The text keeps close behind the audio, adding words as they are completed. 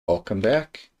Welcome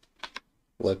back.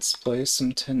 Let's play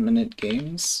some 10-minute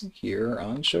games here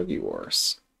on Shogi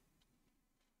Wars.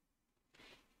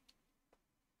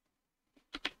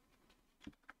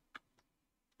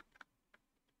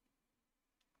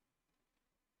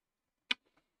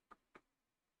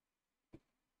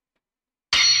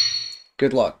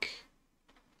 Good luck.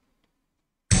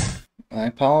 I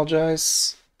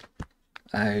apologize.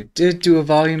 I did do a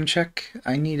volume check.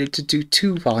 I needed to do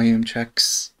 2 volume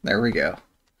checks. There we go.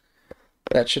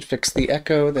 That should fix the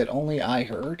echo that only I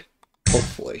heard.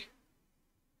 Hopefully.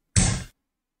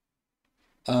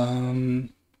 Okay,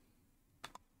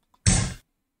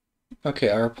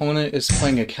 our opponent is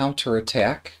playing a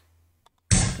counter-attack.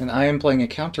 And I am playing a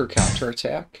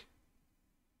counter-attack.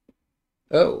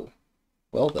 Oh,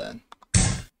 well then.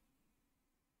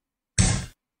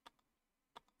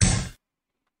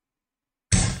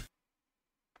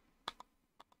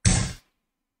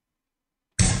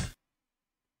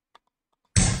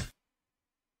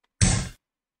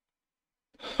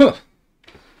 Huh.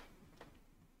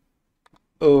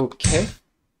 Okay.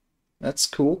 That's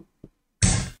cool.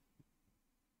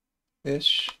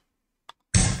 Ish.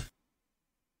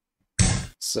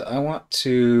 So I want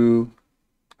to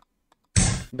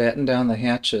batten down the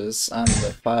hatches on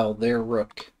the file their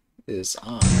rook is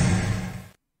on.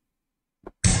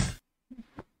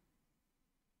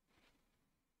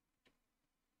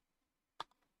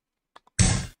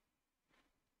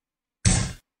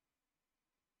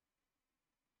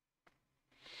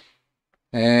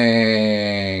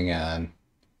 Hang on.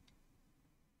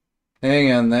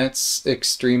 Hang on, that's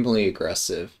extremely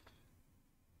aggressive.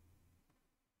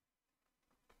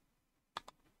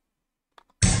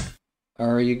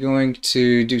 Are you going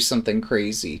to do something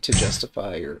crazy to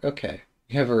justify your... Okay.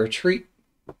 You have a retreat.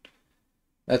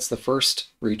 That's the first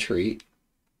retreat.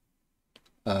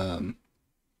 How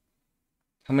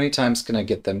many times can I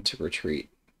get them to retreat?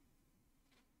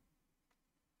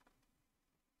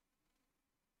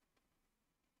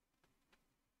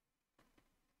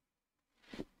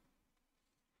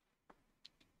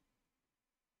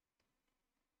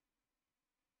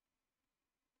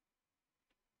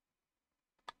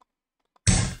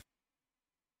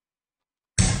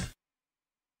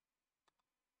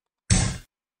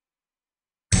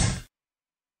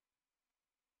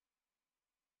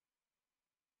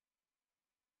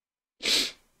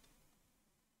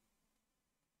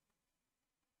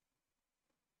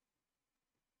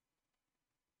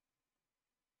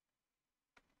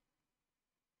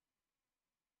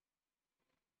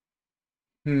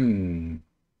 Hmm.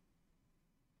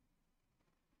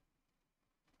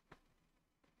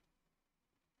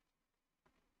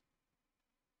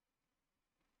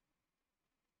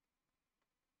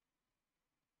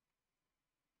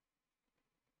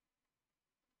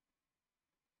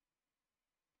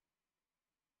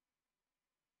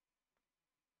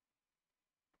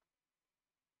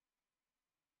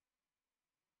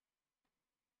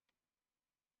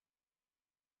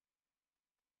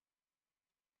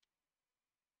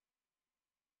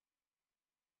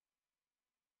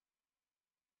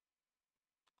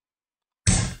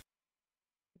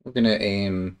 We're gonna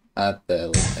aim at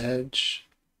the edge.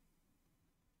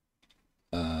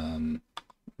 And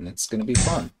it's gonna be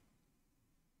fun.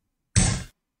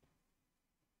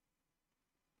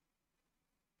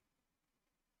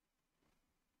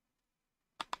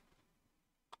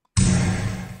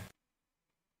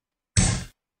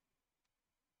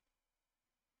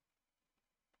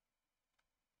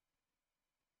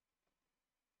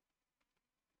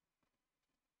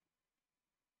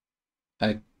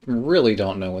 I really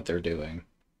don't know what they're doing.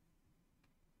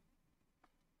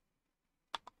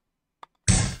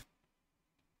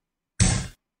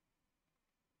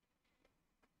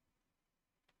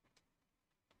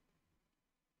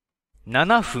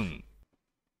 $7 分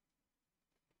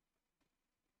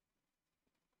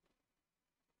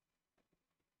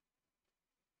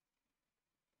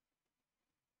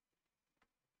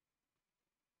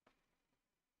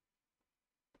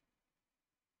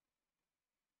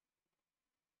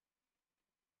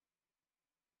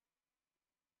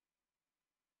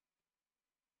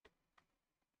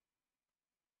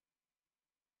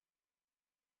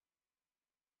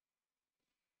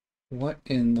What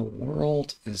in the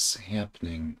world is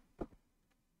happening?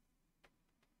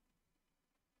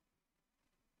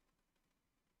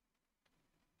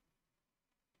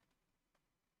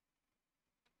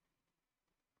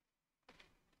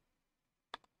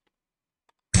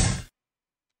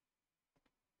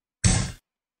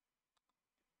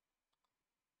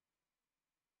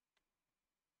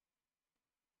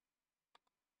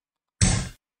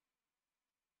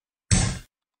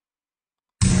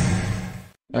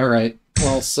 All right,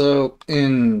 Well, so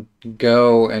in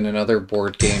Go and in other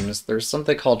board games, there's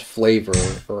something called flavor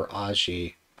or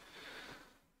aji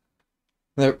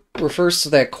that refers to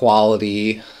that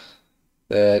quality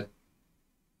that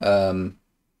um,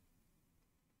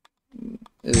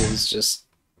 is just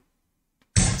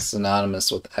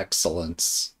synonymous with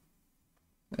excellence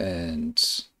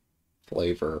and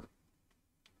flavor.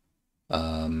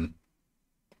 Um,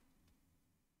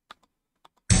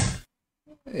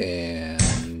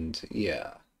 and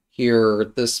yeah,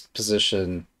 here, this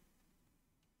position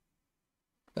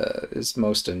is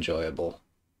most enjoyable.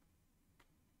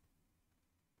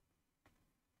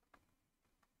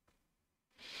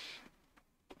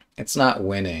 It's not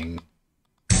winning,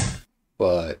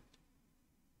 but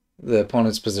the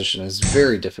opponent's position is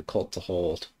very difficult to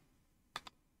hold.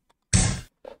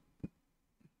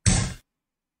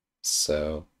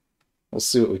 So we'll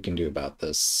see what we can do about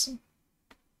this.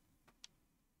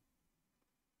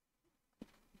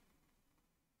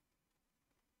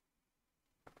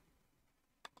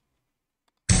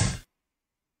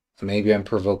 Maybe I'm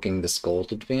provoking this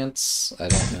gold advance? I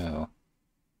don't know.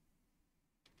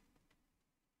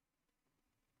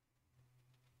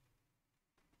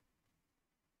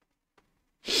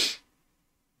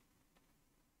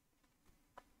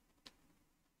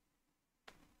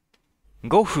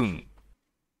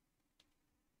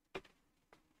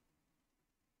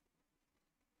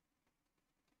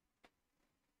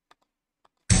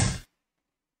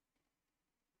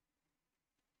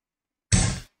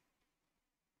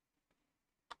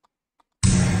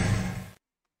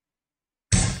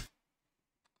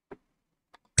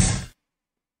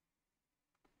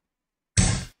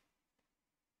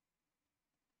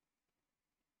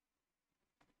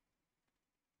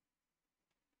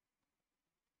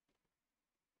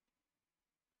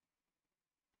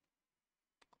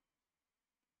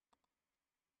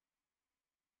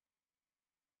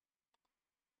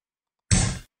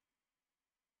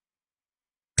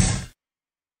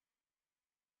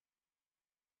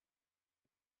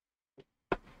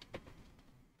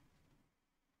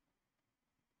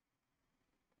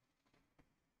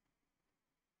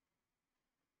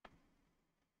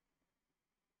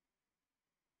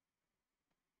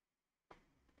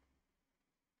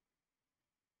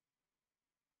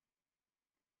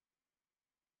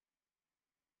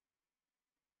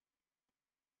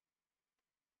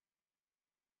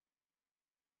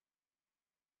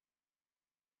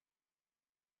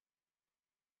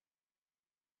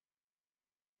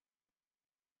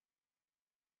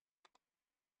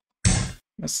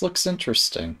 looks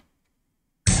interesting.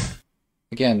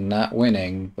 Again, not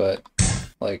winning, but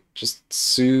like just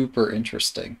super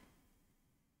interesting.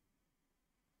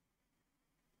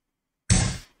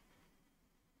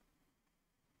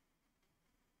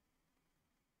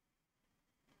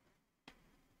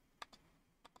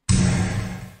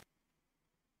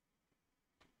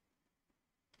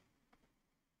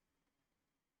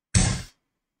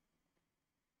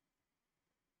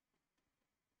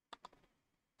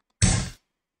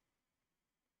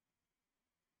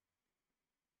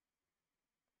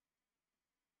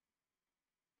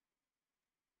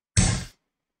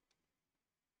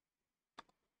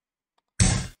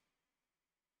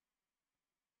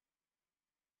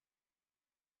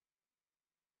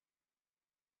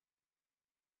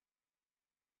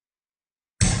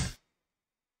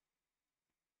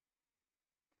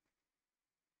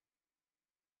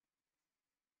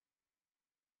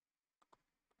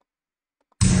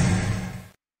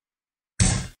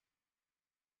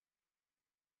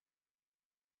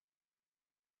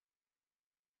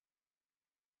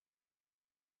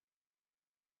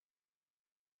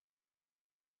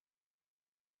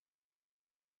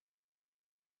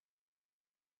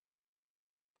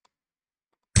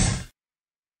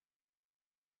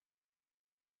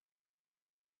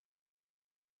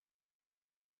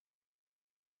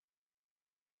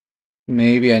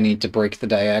 Maybe I need to break the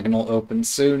diagonal open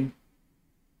soon.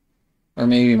 Or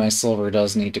maybe my silver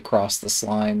does need to cross the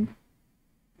slime.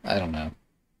 I don't know.3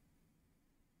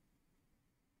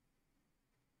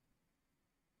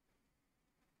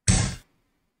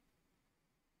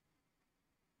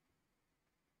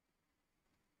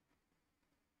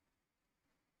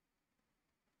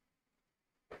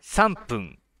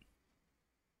分。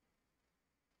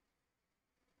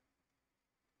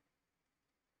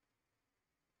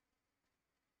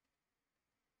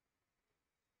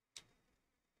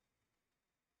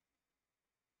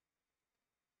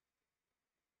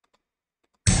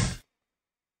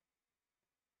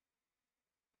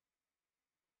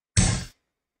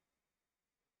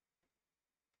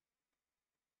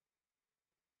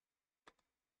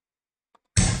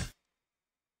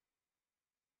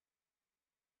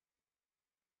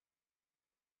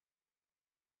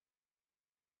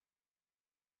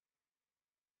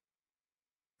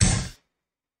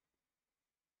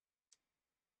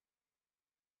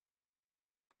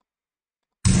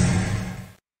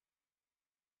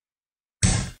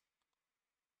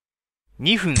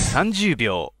2分30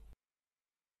秒。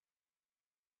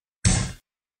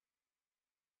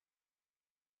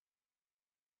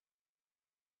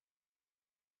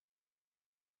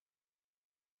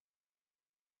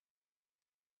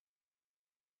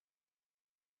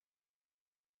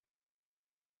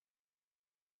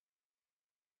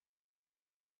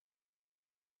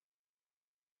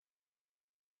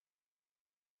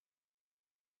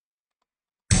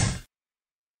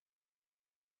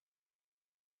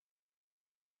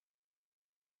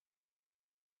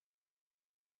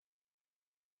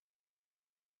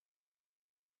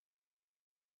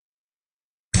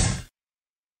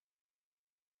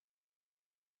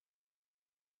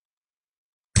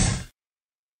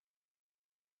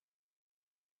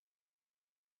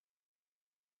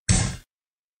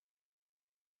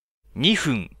2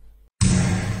分。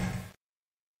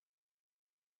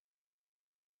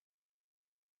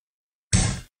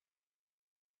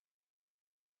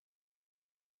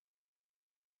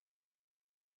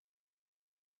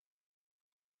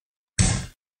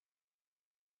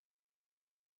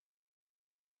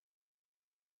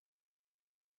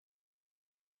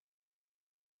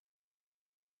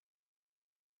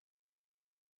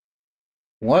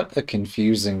What a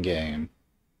confusing game.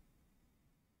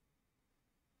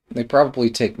 They probably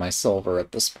take my silver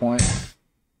at this point.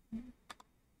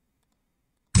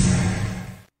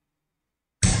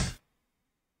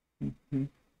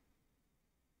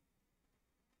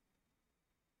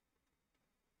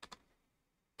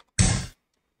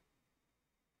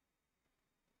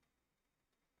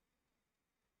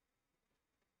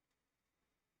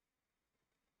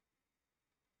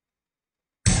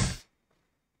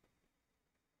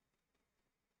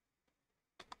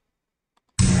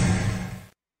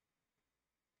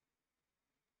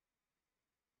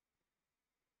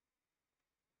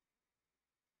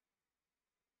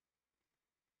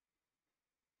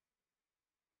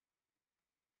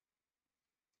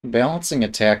 Balancing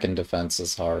attack and defense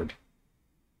is hard.1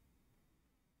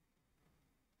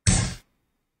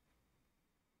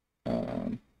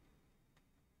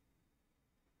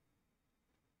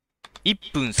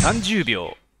分30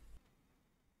秒。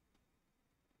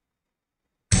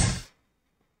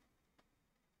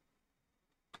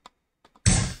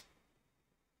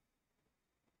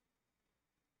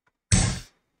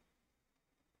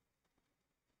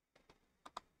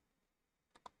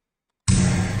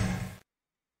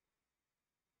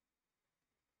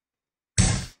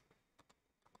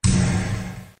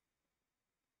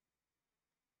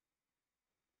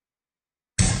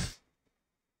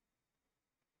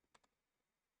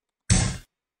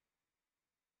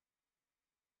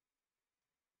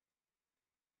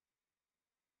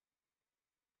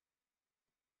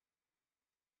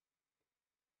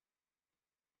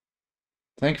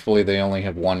Thankfully, they only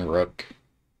have one rook.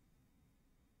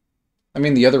 I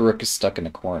mean, the other rook is stuck in a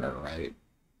corner, right?1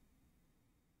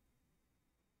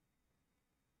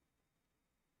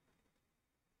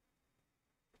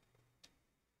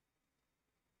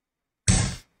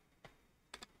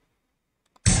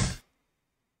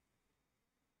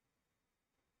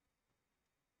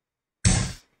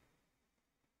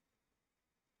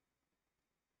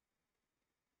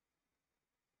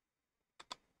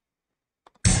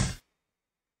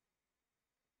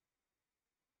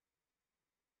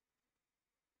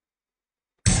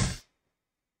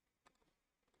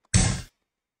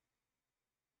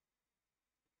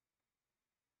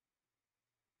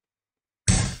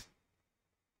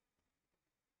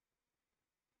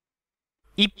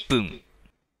分。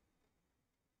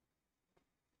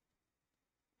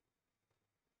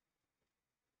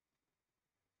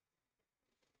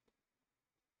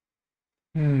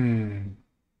Hmm.30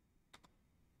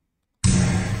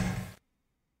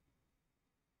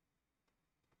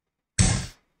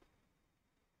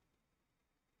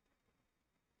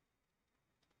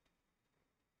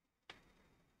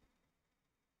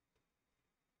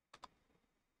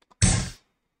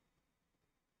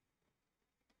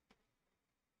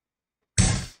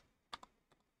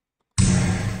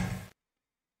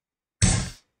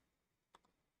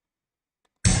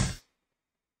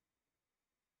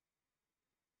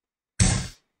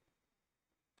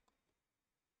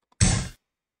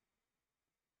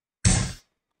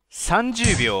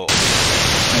秒。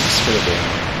Thanks for the game.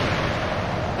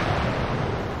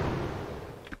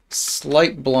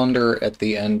 Slight blunder at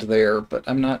the end there, but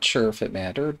I'm not sure if it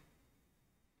mattered.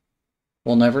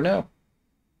 We'll never know.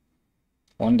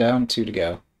 1 down, 2 to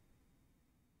go.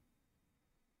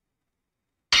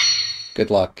 Good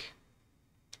luck.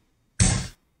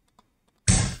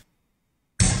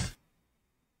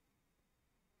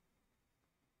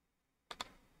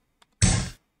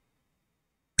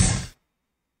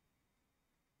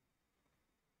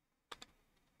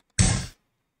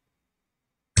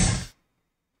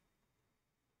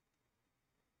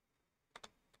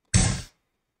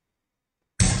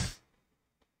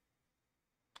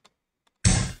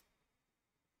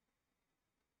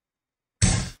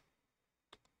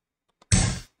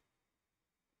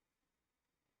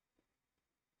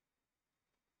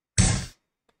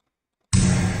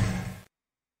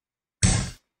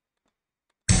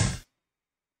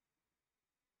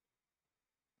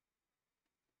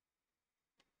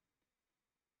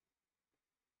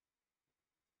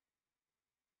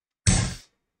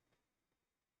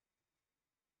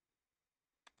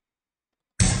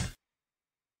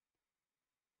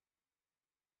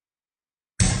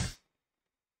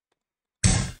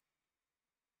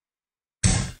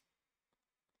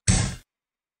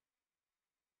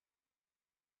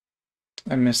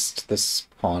 I missed this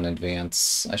pawn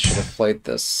advance. I should have played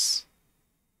this.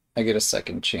 I get a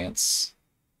second chance.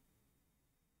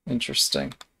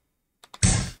 Interesting.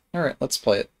 Alright, let's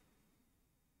play it.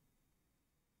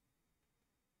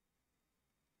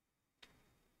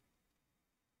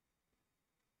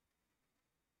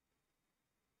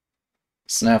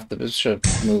 Snap, the bishop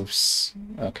moves.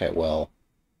 Okay, well.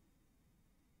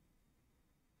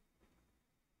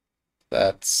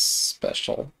 That's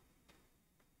special.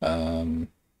 Um...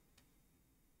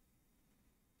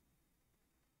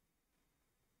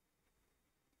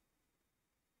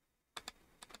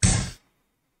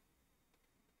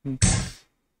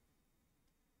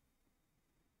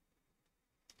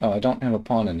 Oh, I don't have a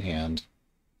pawn in hand.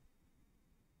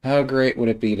 How great would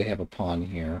it be to have a pawn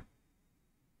here?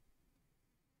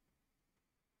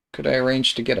 Could I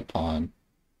arrange to get a pawn?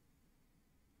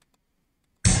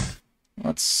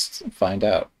 Let's find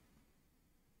out.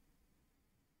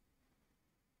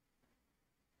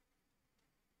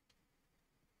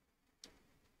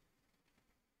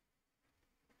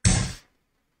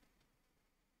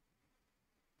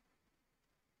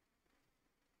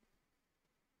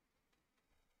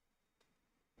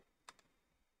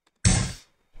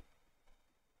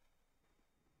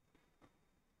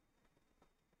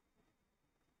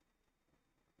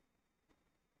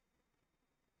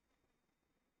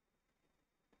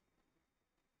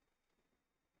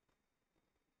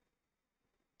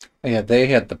 Yeah, they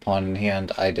had the pawn in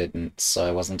hand, I didn't, so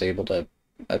I wasn't able to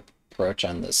approach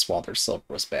on this while their silver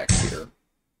was back here.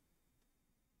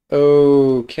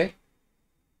 Okay.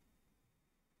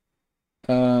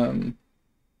 Um,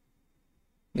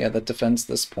 yeah, that defends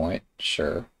this point,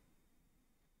 sure.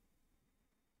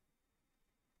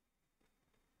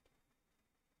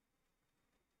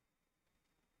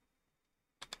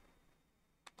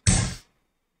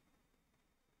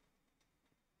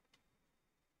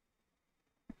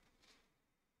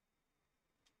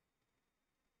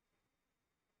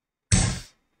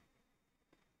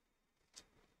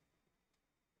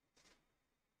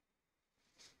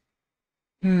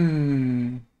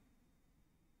 Hmm.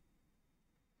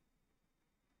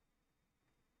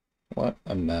 What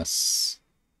a mess.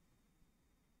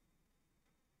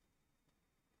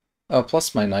 Oh,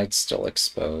 plus my knight's still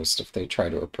exposed if they try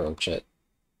to approach it.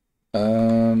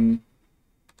 Um,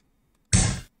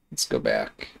 let's go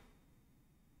back.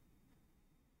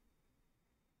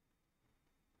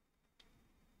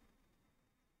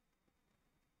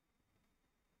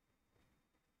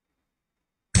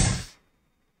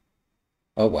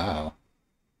 Oh, wow.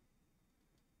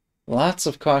 Lots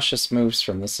of cautious moves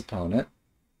from this opponent.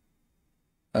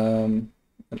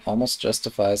 It almost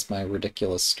justifies my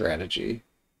ridiculous strategy.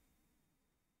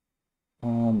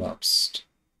 Almost.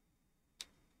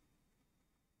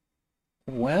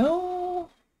 Well...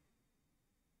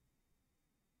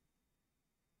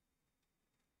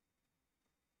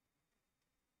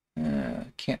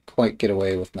 can't quite get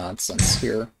away with nonsense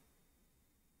here.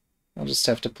 I'll just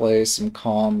have to play some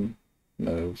calm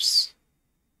moves.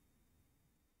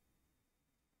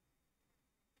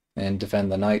 And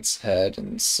defend the knight's head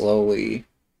and slowly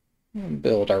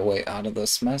build our way out of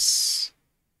this mess.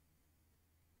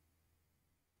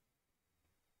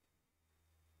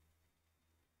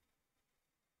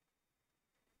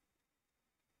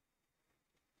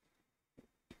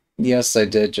 Yes, I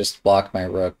did just block my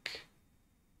rook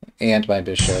and my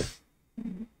bishop.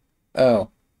 Oh.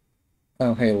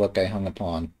 Oh, hey, look, I hung a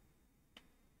pawn.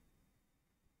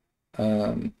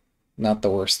 Not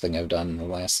the worst thing I've done in the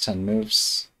last 10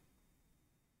 moves.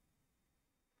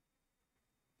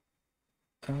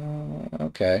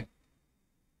 Okay.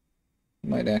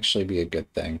 Might actually be a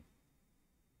good thing.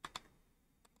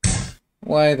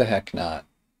 Why the heck not?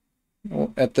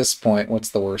 Well, at this point, what's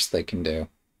the worst they can do?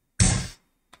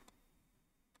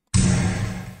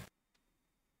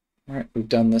 Alright, we've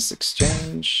done this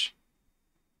exchange.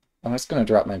 Oh, I was going to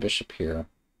drop my bishop here.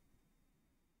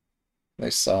 They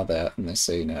saw that and they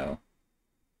say no.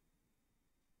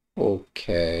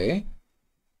 Okay.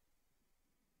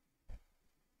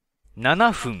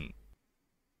 7分。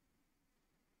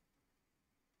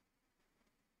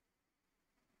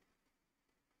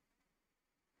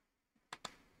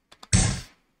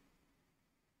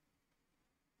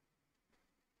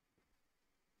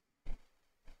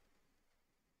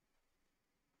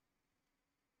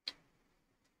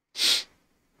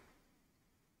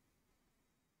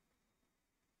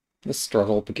The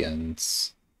struggle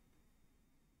begins.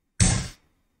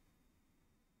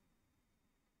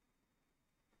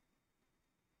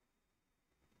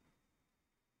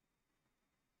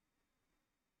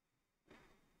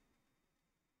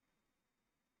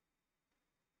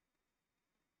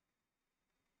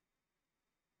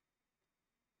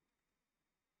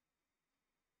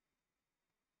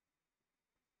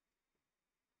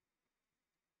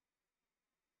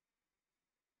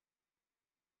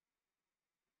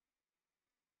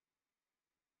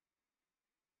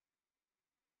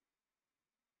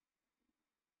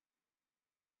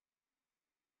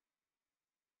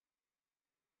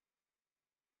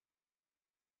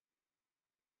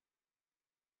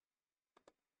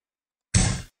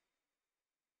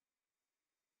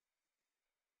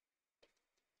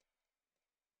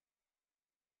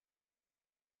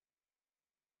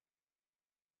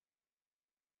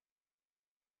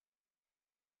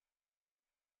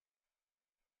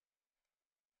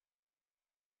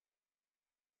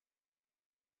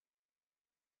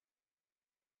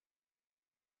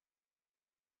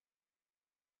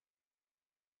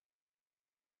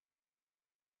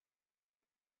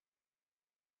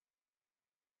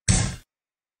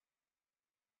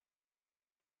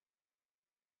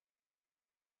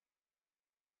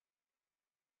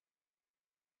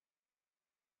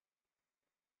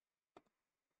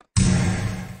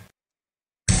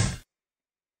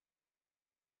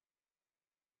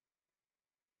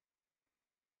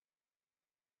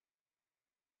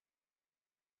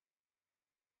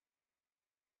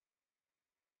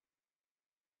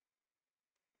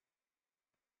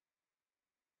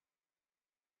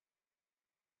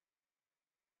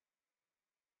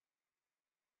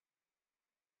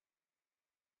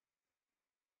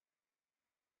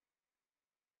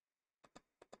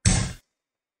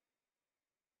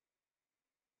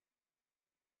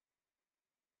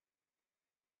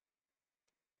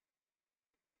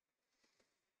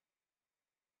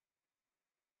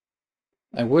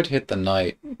 I would hit the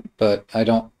knight, but I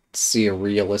don't see a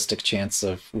realistic chance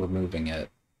of removing it.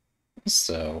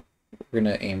 So we're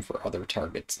going to aim for other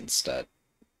targets instead.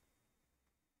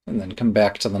 And then come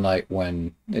back to the knight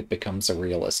when it becomes a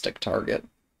realistic target.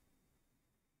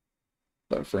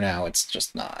 But for now, it's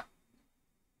just not.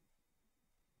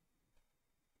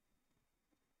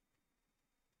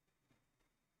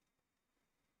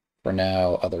 For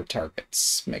now, other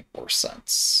targets make more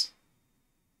sense.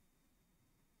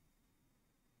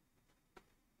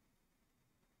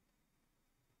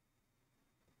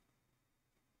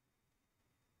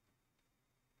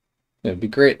 It would be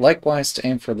great likewise to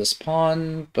aim for this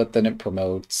pawn, but then it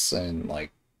promotes and,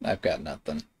 like, I've got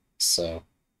nothing. So,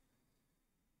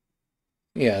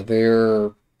 yeah,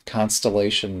 their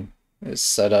constellation is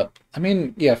set up. I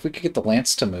mean, yeah, if we could get the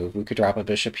lance to move, we could drop a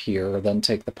bishop here, then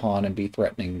take the pawn and be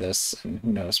threatening this, and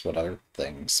who knows what other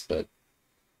things, but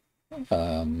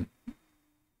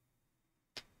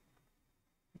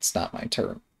it's not my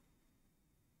turn.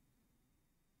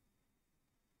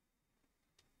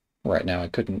 Right now I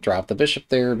couldn't drop the bishop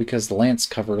there because the lance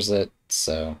covers it,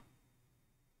 so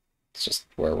it's just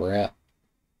where we're at.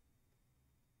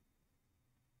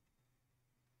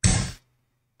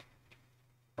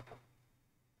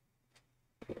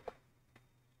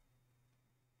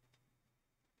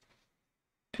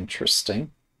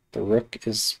 Interesting. The rook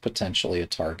is potentially a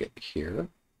target here.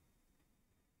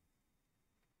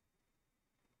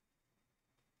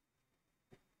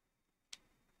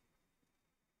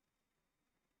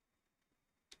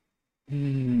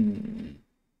 Hmm.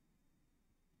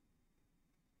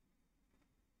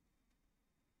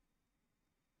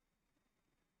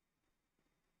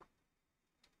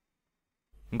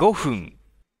 5分。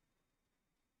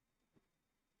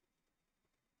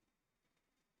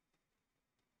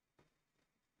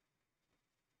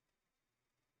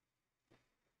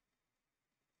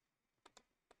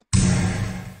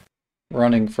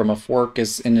Running from a fork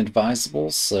is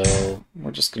inadvisable, so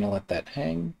we're just going to let that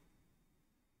hang.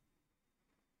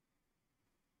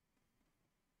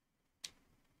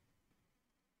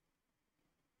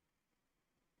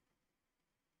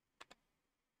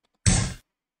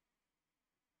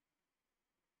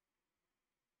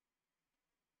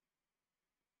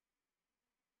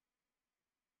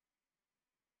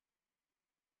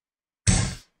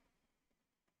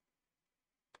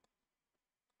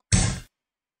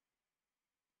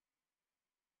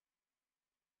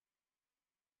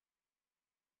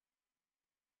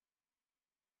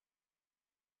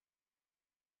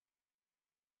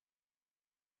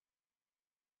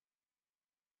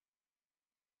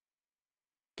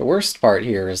 The worst part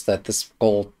here is that this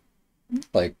gold,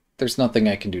 like, there's nothing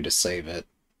I can do to save it.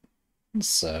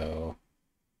 So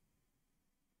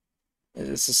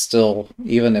this is still,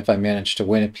 even if I manage to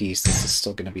win a piece, this is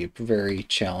still going to be a very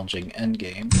challenging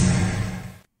endgame.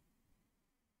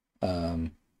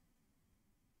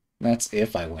 That's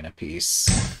if I win a piece.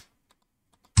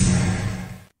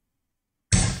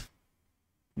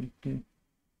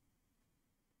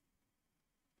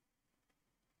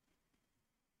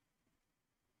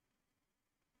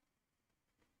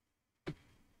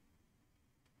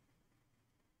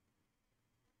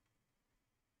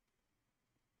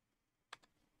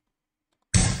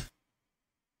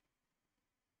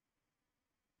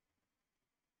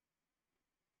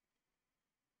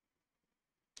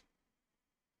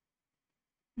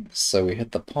 So we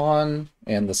hit the pawn,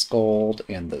 and this gold,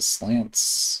 and this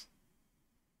lance.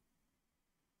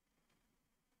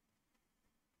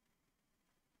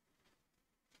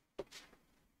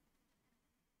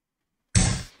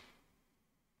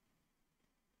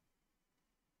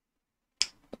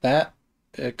 That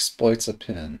exploits a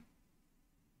pin.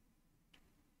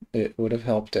 It would have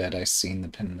helped had I seen the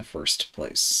pin in the first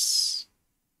place.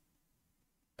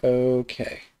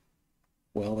 Okay.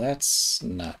 Well, that's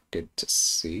not good to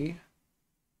see.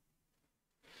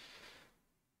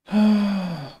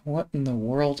 What in the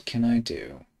world can I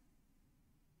do?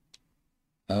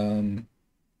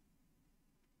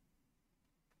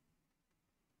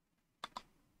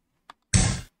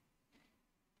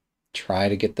 Try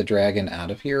to get the dragon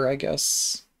out of here, I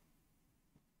guess.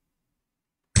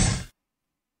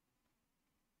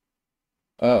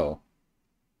 Oh.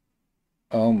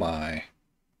 Oh my.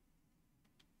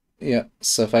 Yeah,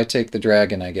 so if I take the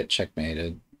dragon, I get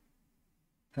checkmated.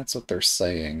 That's what they're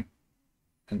saying.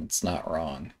 And it's not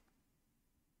wrong.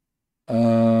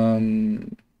 Hmm.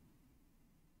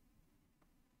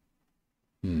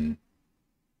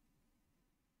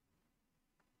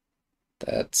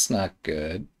 That's not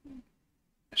good.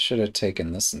 I should have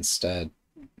taken this instead.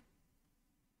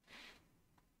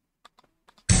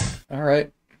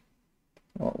 Alright.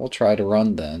 Well, we'll try to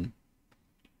run then.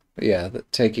 But yeah,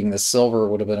 taking the silver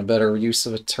would have been a better use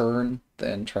of a turn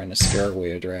than trying to scare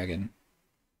away a dragon.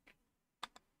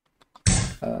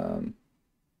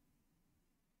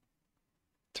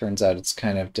 Turns out it's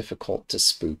kind of difficult to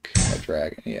spook a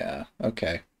dragon. Yeah,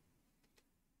 okay.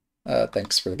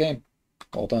 Thanks for the game.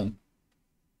 Well done.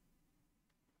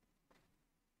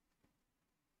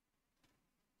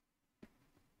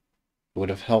 Would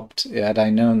have helped had I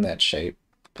known that shape,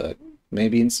 but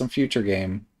maybe in some future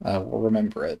game I will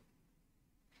remember it.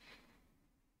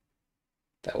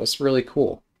 That was really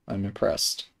cool. I'm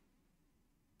impressed.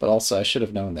 But also, I should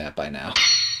have known that by now.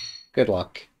 Good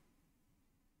luck.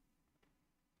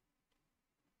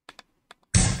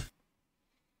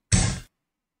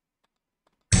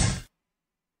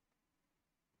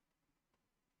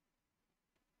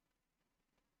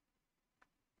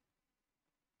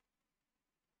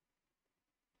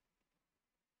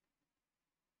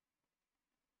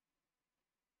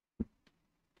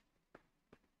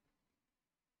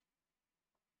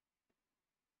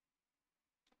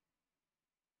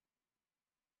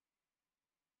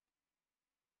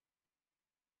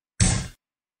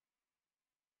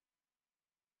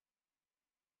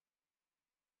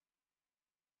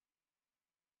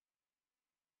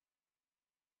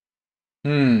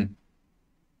 Hmm.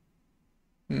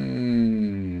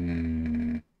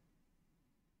 Hmm.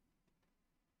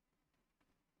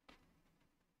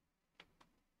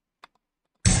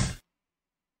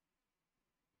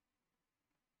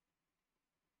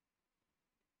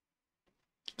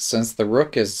 Since the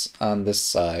rook is on this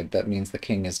side, that means the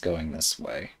king is going this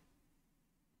way.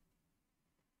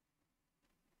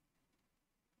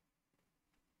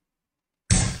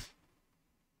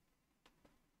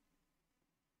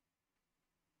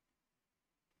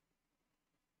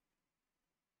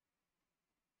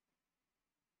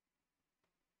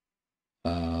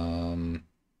 Um,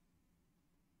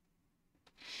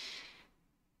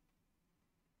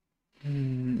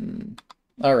 hmm.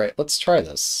 All right, let's try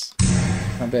this.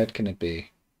 How bad can it be?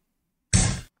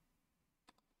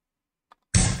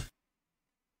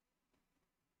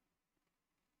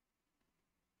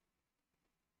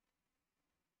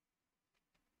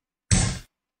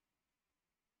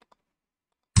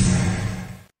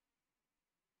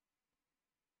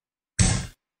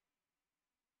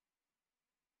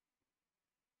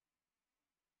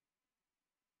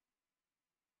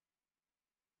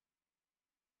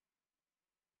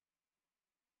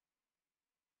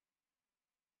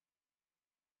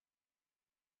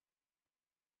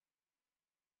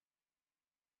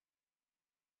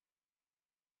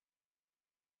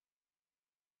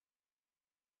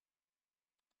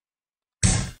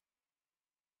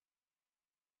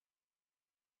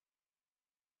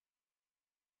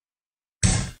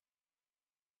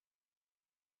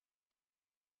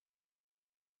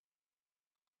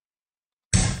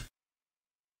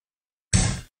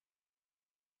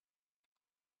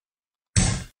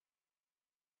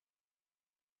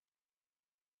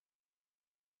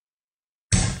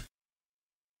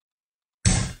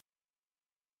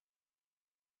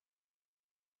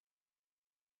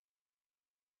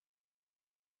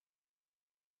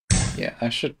 Yeah, I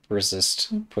should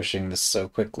resist pushing this so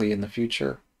quickly in the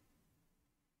future.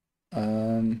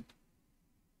 Um,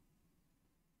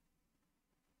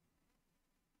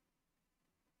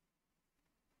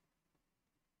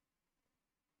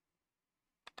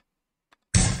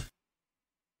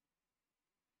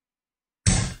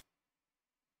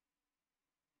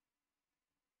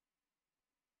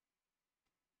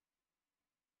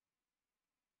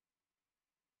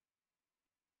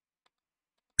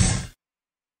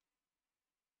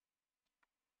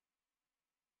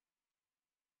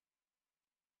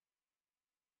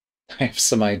 I have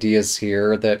some ideas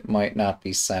here that might not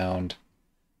be sound.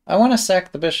 I want to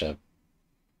sack the bishop,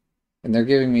 and they're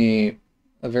giving me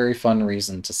a very fun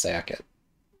reason to sack it.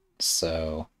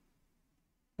 So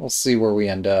we'll see where we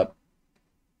end up.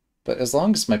 But as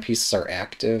long as my pieces are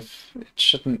active, it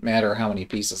shouldn't matter how many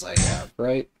pieces I have,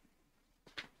 right?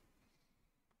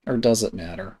 Or does it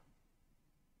matter?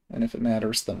 And if it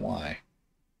matters, then why?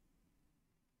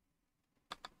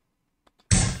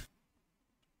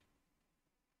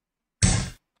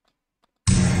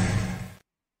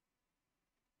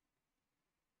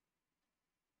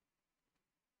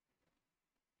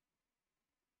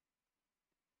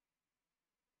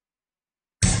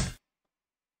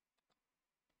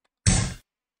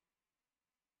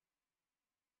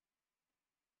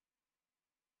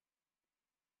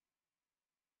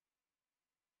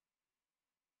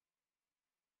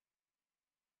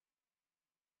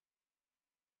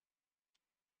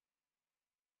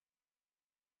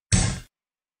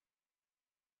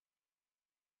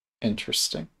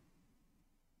 Interesting.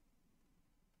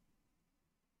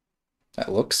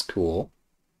 That looks cool.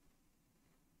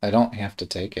 I don't have to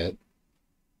take it.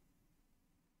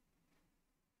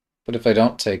 But if I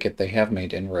don't take it, they have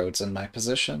made inroads in my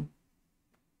position.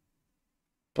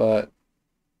 But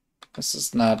this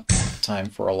is not time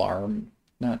for alarm.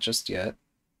 Not just yet.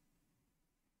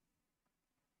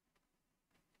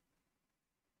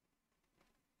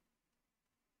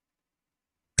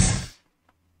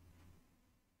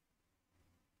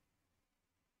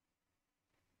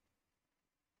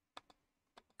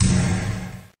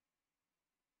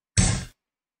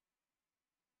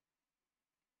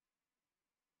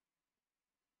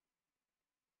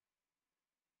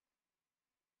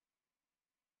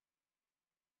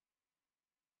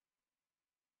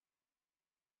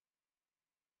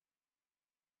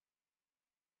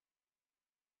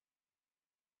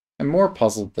 I'm more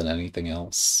puzzled than anything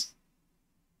else.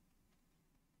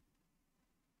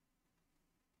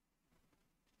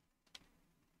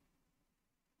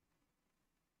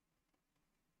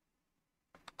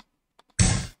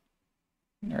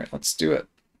 Alright, let's do it.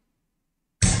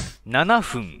 7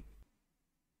分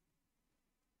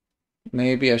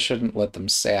Maybe I shouldn't let them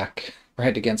sack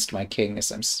right against my king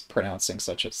as I'm pronouncing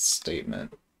such a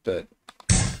statement, but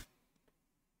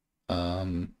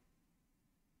um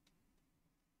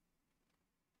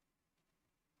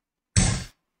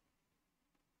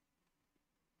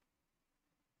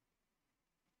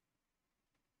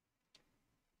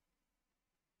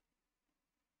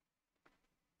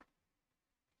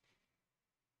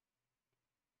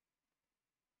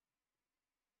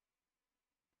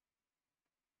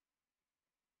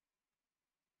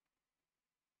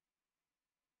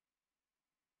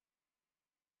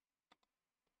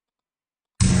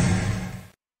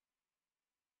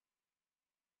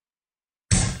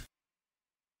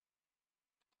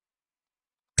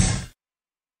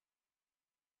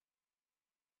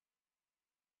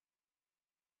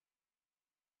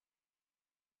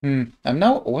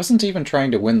wasn't even trying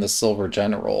to win the silver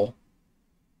general.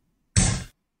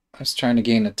 I was trying to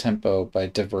gain a tempo by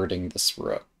diverting this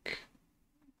rook.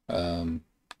 That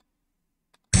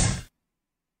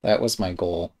was my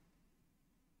goal.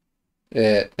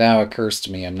 It now occurs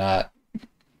to me I'm not,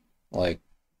 like,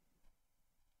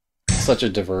 such a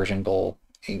diversion goal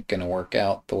ain't gonna work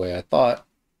out the way I thought.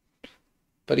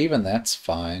 But even that's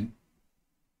fine.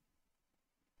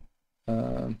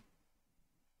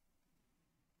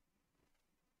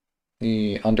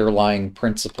 The underlying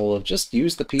principle of just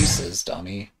use the pieces,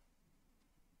 dummy,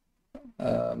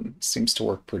 seems to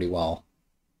work pretty well.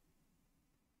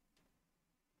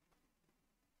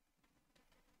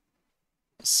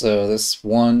 So this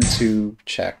 1-2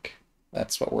 check,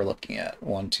 that's what we're looking at.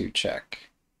 1-2 check.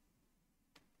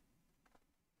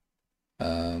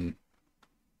 If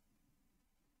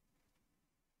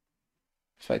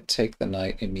I take the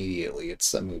knight immediately,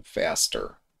 it's a move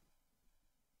faster,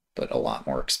 but a lot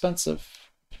more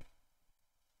expensive.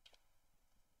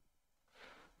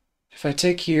 If I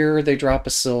take here, they drop a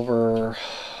silver.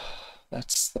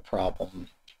 That's the problem.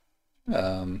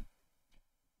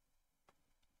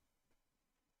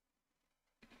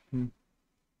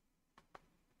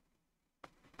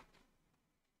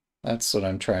 That's what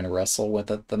I'm trying to wrestle with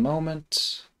at the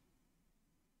moment.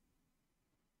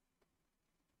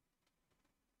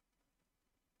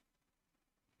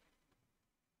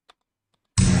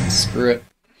 Screw it.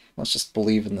 Let's just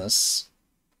believe in this.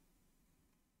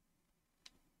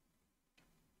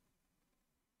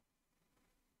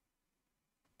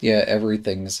 Yeah,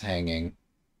 everything's hanging,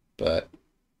 but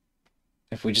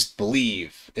if we just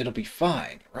believe, it'll be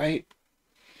fine, right?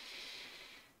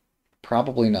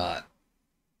 Probably not.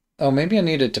 Oh, maybe I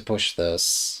needed to push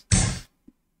this.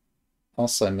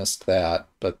 Also, I missed that,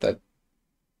 but that...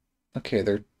 Okay,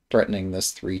 they're threatening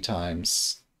this 3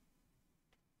 times.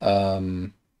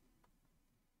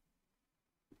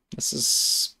 This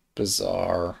is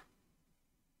bizarre.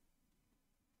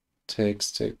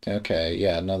 Okay,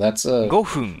 yeah, no, that's a 5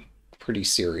分 pretty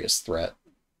serious threat.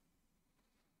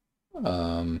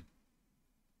 Alright,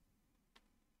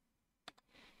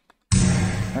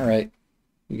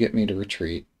 you get me to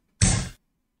retreat.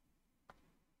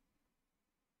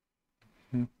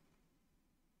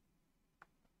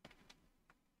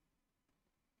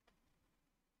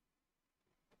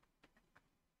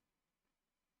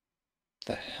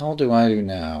 The hell do I do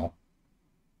now?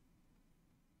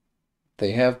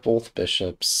 They have both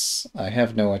bishops. I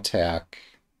have no attack.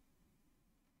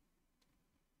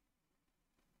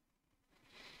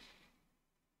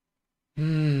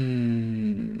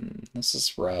 This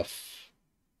is rough.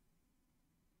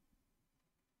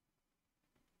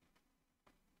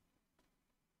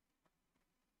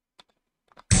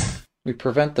 We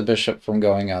prevent the bishop from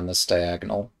going on this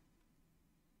diagonal.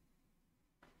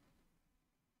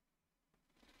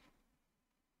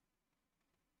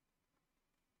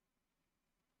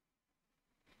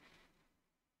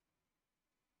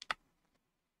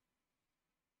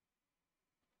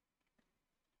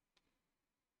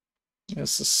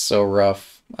 This is so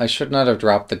rough. I should not have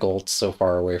dropped the gold so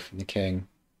far away from the king.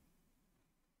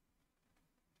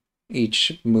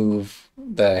 Each move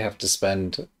that I have to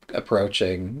spend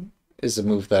approaching is a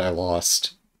move that I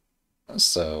lost.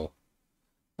 So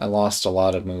I lost a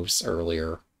lot of moves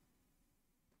earlier.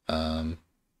 Um,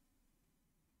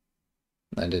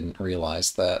 I didn't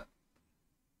realize that.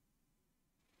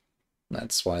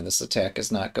 That's why this attack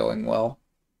is not going well.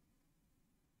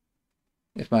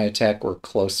 If my attack were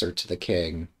closer to the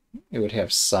king, it would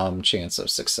have some chance of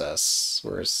success,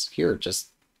 whereas here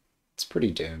it's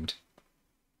pretty doomed.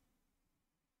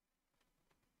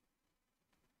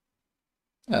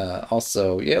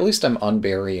 Also, yeah, at least I'm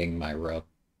unburying my rook,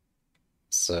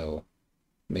 so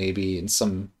maybe in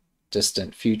some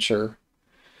distant future,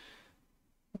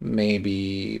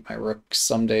 maybe my rook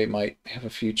someday might have a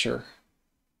future.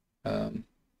 Um,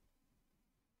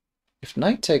 if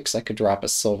knight takes, I could drop a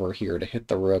silver here to hit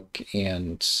the rook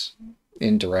and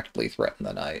indirectly threaten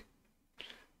the knight.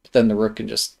 But then the rook can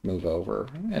just move over,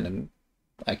 and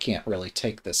I can't really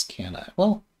take this, can I?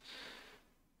 Well,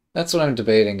 that's what I'm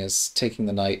debating, is taking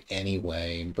the knight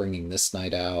anyway and bringing this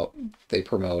knight out. They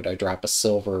promote, I drop a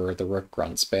silver, the rook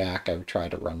runs back, I would try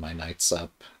to run my knights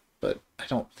up, but I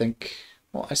don't think...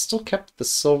 Well, I still kept the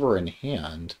silver in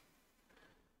hand.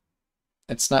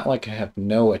 It's not like I have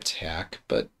no attack,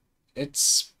 but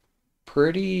it's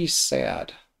pretty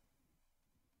sad.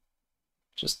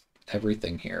 Just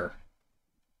everything here.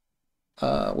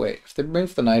 Wait, if they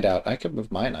move the knight out, I could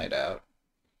move my knight out.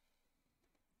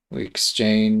 We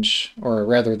exchange, or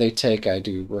rather they take, I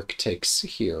do rook takes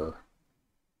here.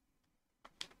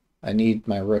 I need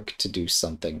my rook to do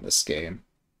something this game.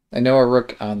 I know a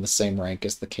rook on the same rank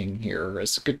as the king here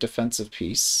is a good defensive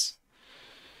piece.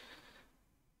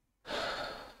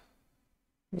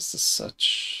 This is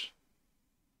such...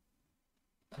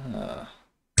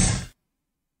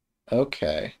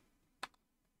 okay.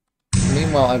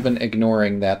 Meanwhile, I've been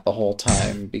ignoring that the whole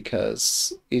time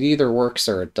because it either works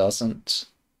or it doesn't.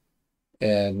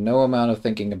 And no amount of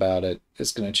thinking about it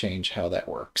is going to change how that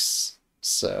works.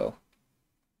 So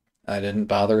I didn't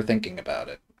bother thinking about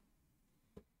it.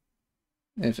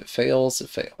 If it fails, it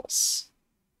fails.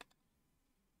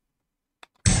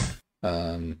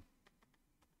 Oh,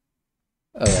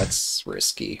 that's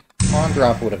risky. Pawn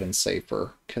drop would have been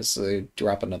safer, because they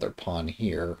drop another pawn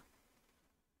here.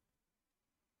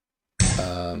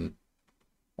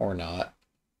 Or not.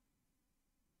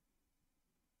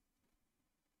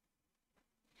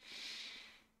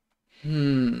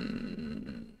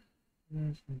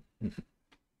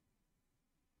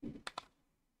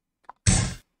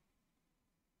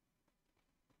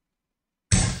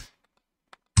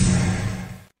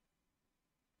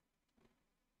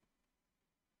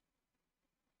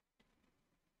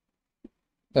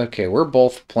 Okay, we're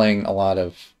both playing a lot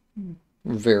of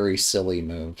very silly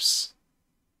moves.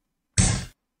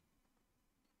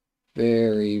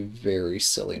 Very, very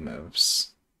silly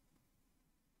moves.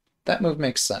 That move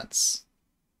makes sense.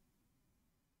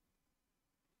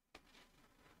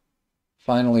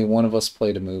 Finally, one of us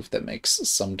played a move that makes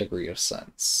some degree of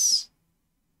sense.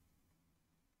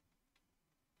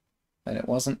 And it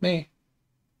wasn't me.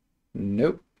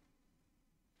 Nope.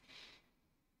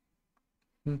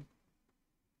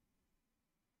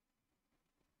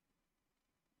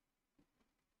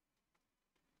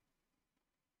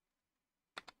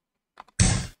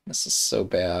 This is so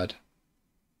bad.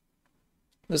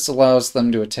 This allows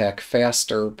them to attack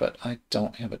faster, but I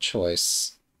don't have a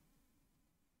choice.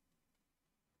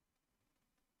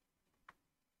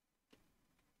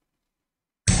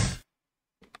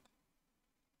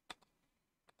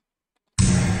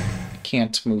 I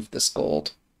can't move this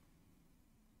gold.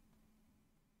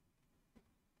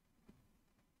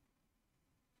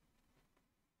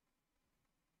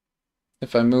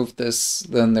 If I move this,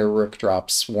 then their rook drop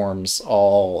swarms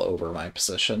all over my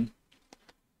position.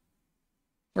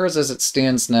 Whereas as it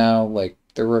stands now, like,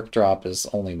 the rook drop is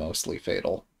only mostly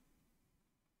fatal.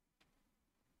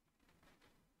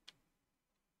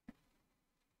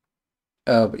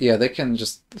 But yeah, they can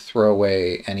just throw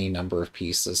away any number of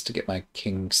pieces to get my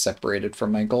king separated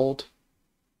from my gold.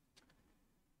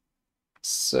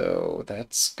 So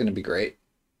that's gonna be great.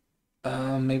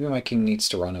 Maybe my king needs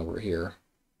to run over here.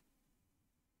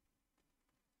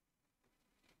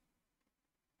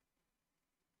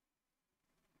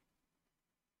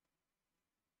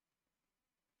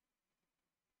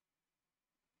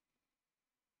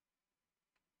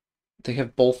 They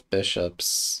have both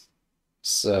bishops,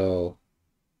 so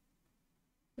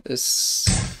there's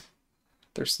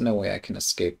no way I can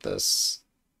escape this.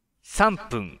 3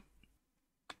分。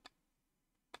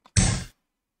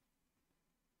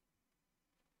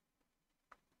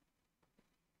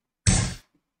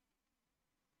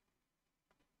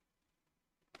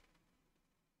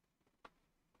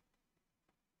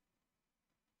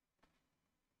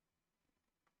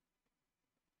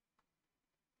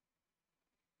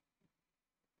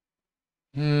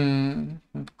Hmm.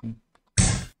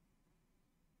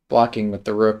 Blocking with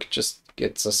the rook just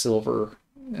gets a silver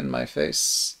in my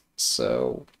face,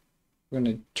 so I'm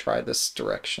going to try this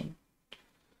direction.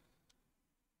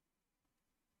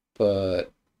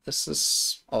 But this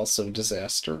is also a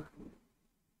disaster.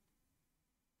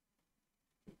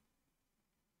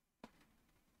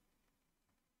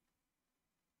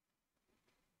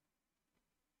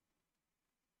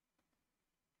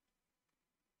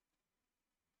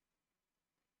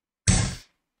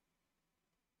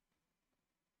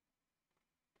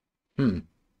 Hmm.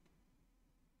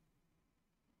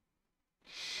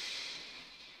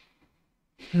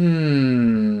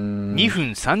 2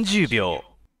分30秒。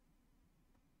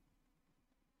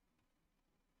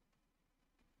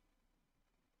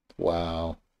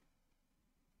Wow.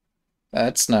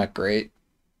 That's not great.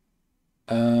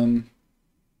 Um,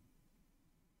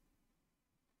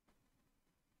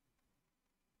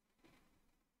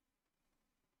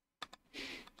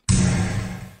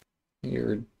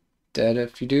 you're dead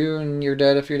if you do, and you're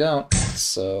dead if you don't.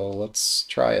 So let's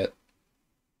try it.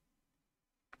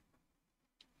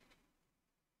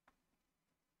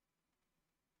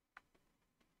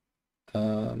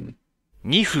 Um,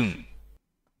 2分。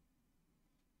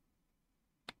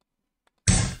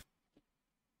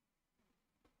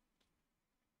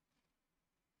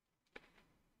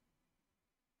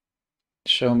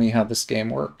show me how this game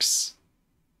works.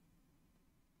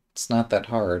 It's not that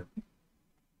hard.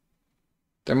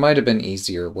 There might have been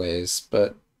easier ways,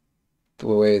 but the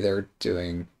way they're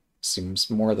doing seems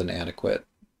more than adequate.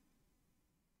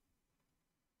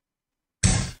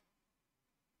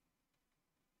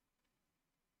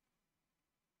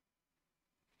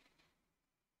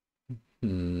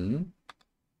 Hmm.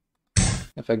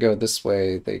 If I go this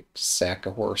way, they sack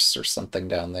a horse or something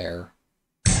down there.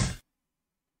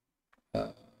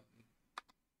 Uh,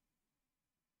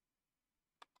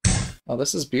 oh,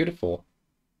 this is beautiful.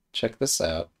 Check this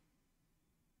out.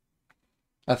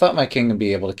 I thought my king would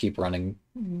be able to keep running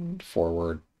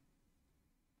forward.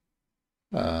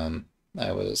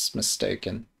 I was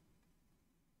mistaken.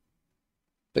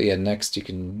 But yeah, next you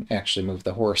can actually move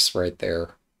the horse right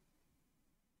there.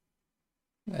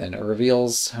 And it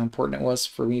reveals how important it was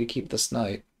for me to keep this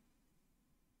knight.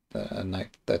 A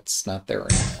knight that's not there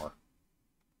anymore.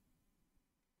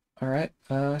 Alright,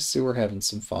 I see we're having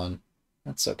some fun.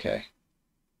 That's okay.1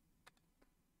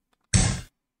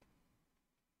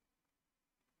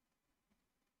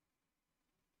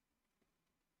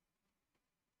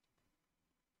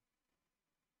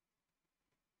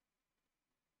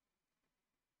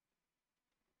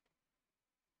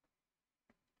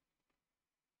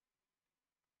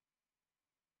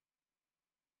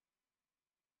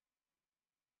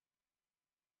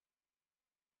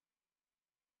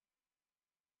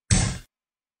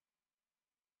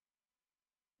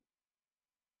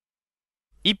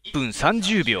分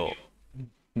30秒。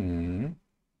Hmm.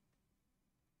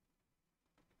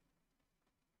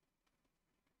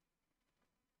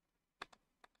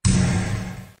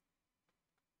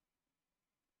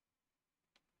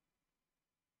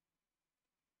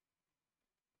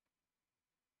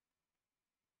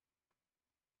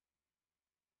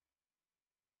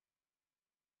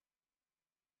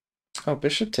 Oh,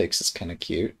 bishop takes is kind of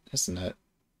cute, isn't it?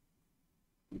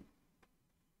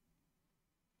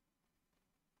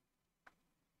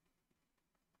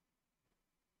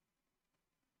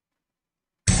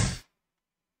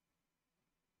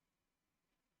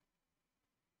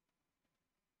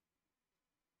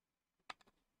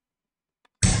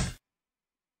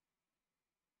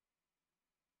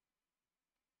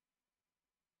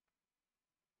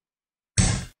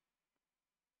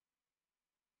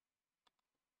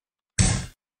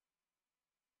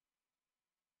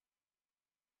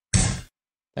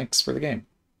 Thanks for the game.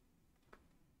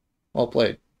 Well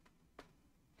played.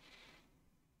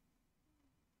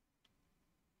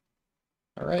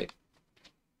 Alright.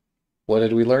 What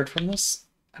did we learn from this?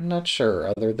 I'm not sure,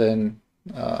 other than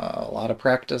a lot of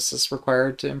practice is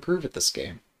required to improve at this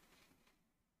game.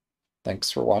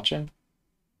 Thanks for watching.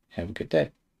 Have a good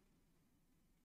day.